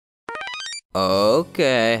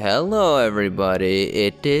Okay, hello everybody,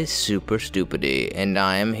 it is Super Stupidity, and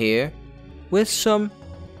I am here with some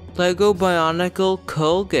LEGO Bionicle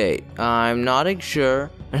Colgate. I'm not sure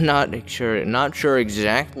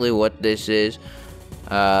exactly what this is,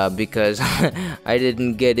 because I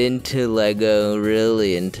didn't get into LEGO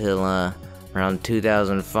really until around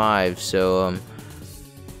 2005. So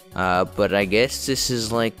but I guess this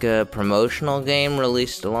is like a promotional game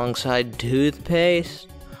released alongside toothpaste.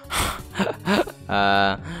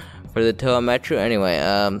 For the Toa Metro. Anyway,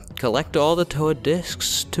 collect all the Toa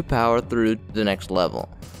discs to power through the next level.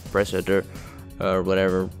 Press enter, or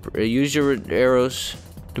whatever. Use your arrows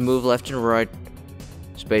to move left and right.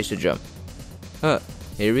 Space to jump.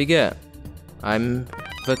 Here we go. I'm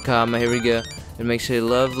Vakama, here we go. It makes a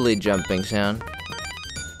lovely jumping sound.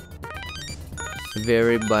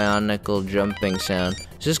 Very bionicle jumping sound.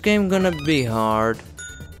 Is this game gonna be hard?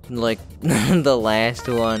 Like the last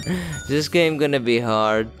one. Is this game gonna be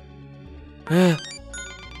hard?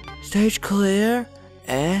 Stage clear?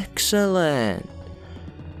 Excellent.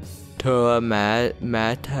 Toa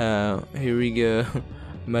Mata. Here we go.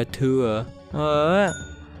 Matua.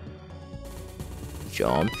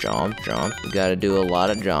 Jump, jump, jump. You gotta do a lot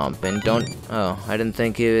of jumping. Don't. Oh, I didn't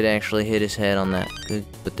think he would actually hit his head on that. Good,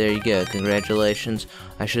 but there you go. Congratulations.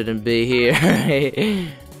 I shouldn't be here.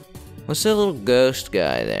 What's that little ghost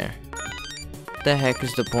guy there? What the heck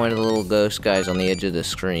is the point of the little ghost guys on the edge of the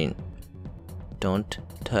screen? Don't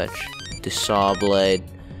touch the saw blade.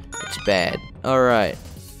 It's bad. Alright.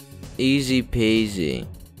 Easy peasy.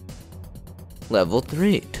 Level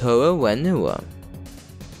 3. Toa Wenua.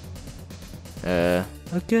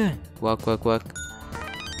 Okay. Walk, walk, walk.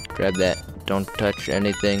 Grab that. Don't touch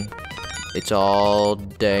anything. It's all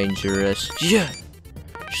dangerous. Yeah!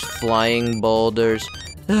 Just flying boulders.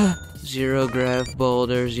 Zero grav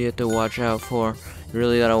boulders you have to watch out for. You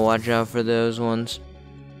really gotta watch out for those ones.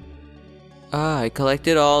 I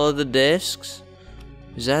collected all of the discs?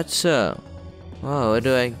 Is that so? Oh, what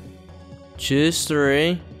do I... Choose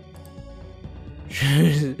 3?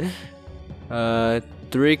 3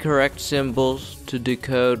 correct symbols to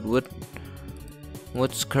decode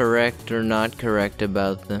what's correct or not correct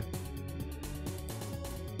about them.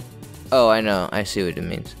 Oh, I know. I see what it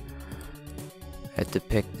means. I have to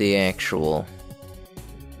pick the actual...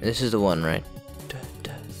 This is the one, right?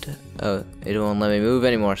 Oh, it won't let me move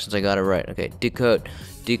anymore since I got it right. Okay, decode.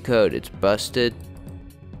 Decode. It's busted.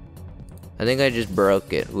 I think I just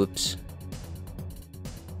broke it. Whoops.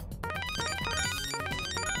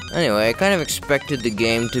 Anyway, I kind of expected the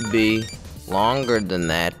game to be longer than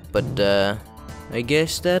that, but I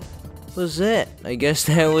guess that was it. I guess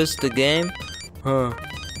that was the game. Huh.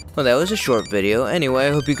 Well, that was a short video. Anyway,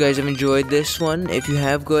 I hope you guys have enjoyed this one. If you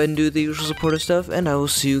have, go ahead and do the usual supportive stuff, and I will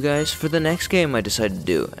see you guys for the next game I decide to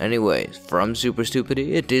do. Anyways, from Super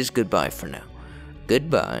Stupidity, it is goodbye for now.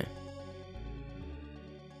 Goodbye.